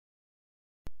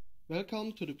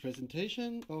Welcome to the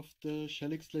presentation of the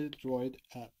ShelXle.Droid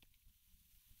app.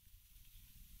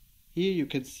 Here you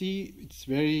can see it's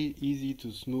very easy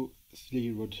to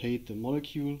smoothly rotate the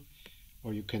molecule,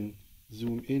 or you can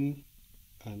zoom in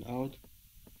and out.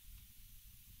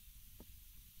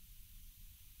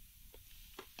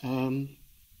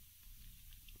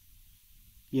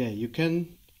 You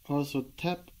can also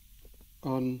tap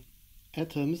on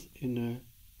atoms in a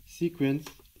sequence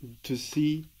to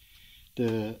see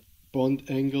the bond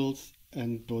angles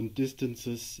and bond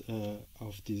distances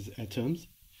of these atoms.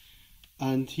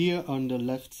 And here on the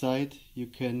left side you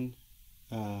can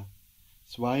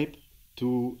swipe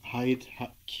to hide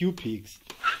Q peaks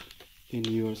in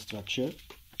your structure.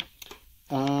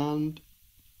 And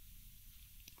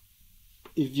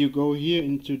if you go here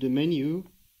into the menu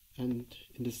and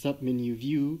in the sub-menu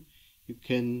view, you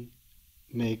can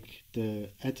make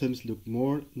the atoms look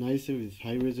more nicer with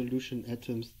high resolution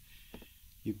atoms.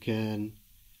 You can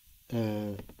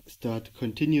start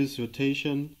continuous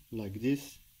rotation like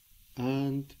this,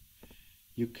 and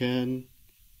you can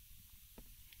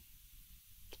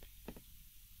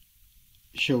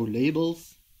show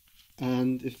labels,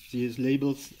 and if these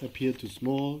labels appear too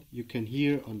small, you can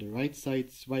here on the right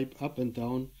side swipe up and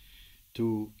down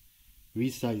to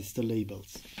resize the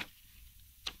labels.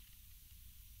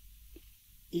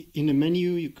 In the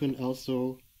menu you can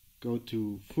also go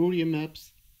to Fourier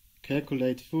maps,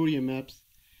 calculate Fourier maps,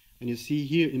 and you see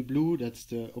here in blue that's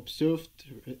the observed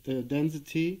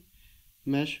density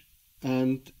mesh,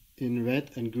 and in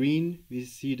red and green we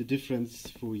see the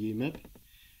difference Fourier map.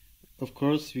 Of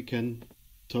course we can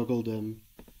toggle them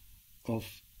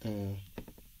off and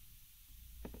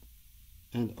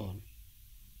on.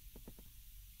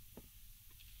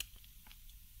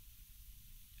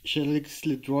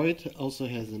 ShelXle.Droid also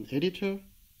has an editor,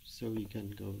 so we can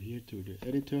go here to the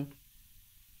editor.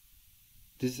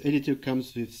 This editor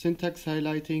comes with syntax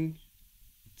highlighting.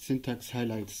 Syntax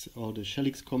highlights all the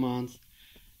ShelX commands.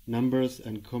 Numbers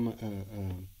and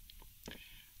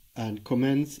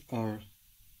comments are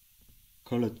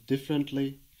colored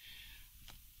differently.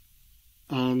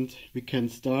 And we can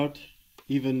start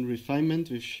even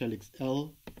refinement with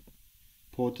ShelXL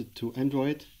ported to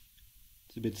Android.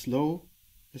 It's a bit slow,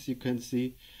 as you can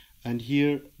see, and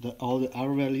here all the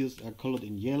R values are colored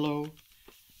in yellow,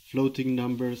 floating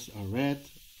numbers are red,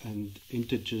 and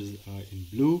integers are in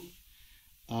blue.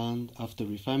 And after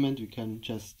refinement we can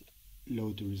just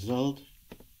load the result,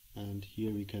 and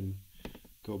here we can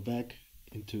go back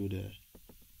into the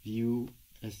view,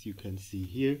 as you can see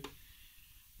here,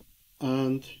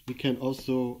 and we can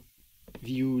also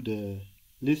view the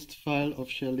list file of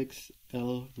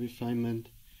ShelXL refinement.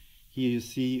 Here you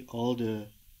see all the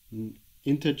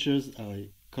integers are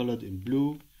colored in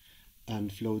blue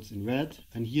and floats in red,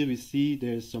 and here we see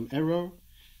there is some error.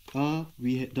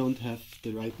 We don't have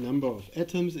the right number of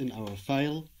atoms in our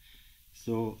file,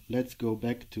 so let's go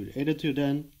back to the editor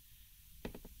then,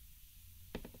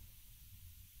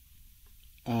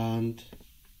 and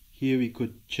here we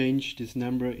could change this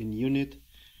number in unit,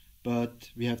 but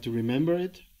we have to remember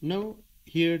it. No,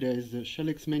 here there is the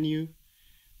ShelX menu,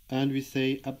 and we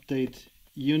say update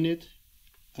unit,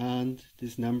 and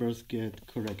these numbers get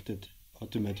corrected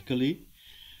automatically.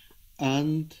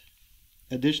 And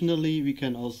additionally we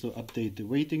can also update the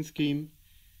weighting scheme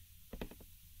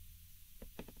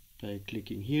by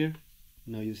clicking here.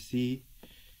 Now you see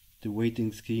the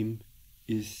weighting scheme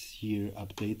is here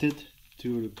updated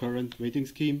to the current weighting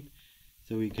scheme,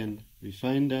 so we can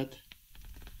refine that,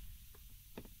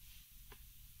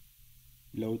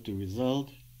 load the result,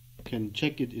 can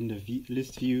check it in the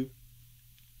list view.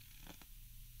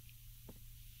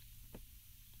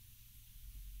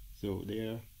 So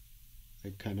there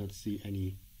I cannot see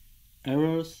any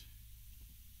errors,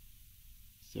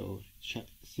 so it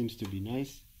seems to be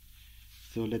nice.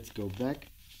 So let's go back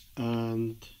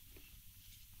and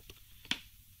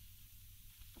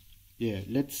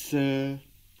let's do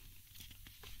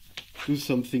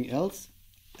something else.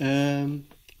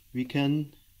 We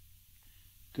can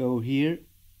go here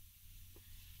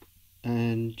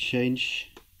and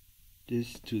change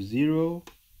this to 0,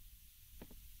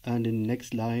 and in the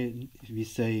next line we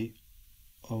say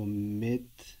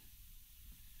omit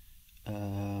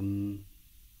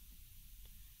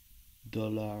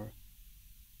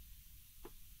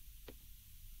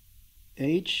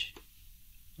 $H.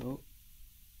 Oh,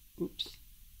 oops.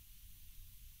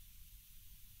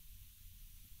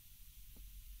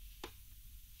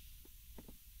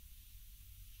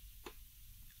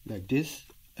 Like this,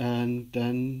 and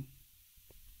then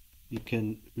we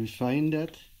can refine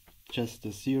that, just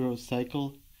a 0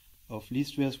 cycle of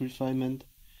least squares refinement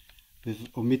with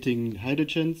omitting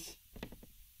hydrogens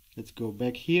let's go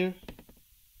back here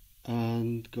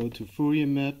and go to Fourier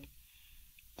map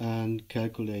and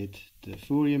calculate the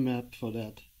Fourier map for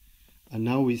that. And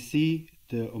now we see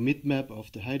the omit map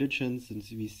of the hydrogens, and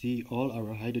we see all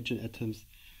our hydrogen atoms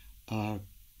are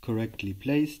correctly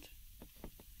placed.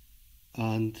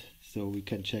 And so we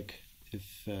can check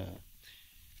if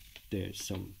there's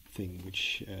something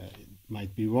which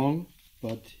might be wrong,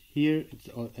 but here it's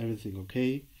everything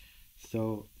okay.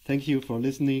 So thank you for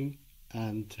listening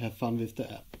and have fun with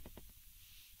the app.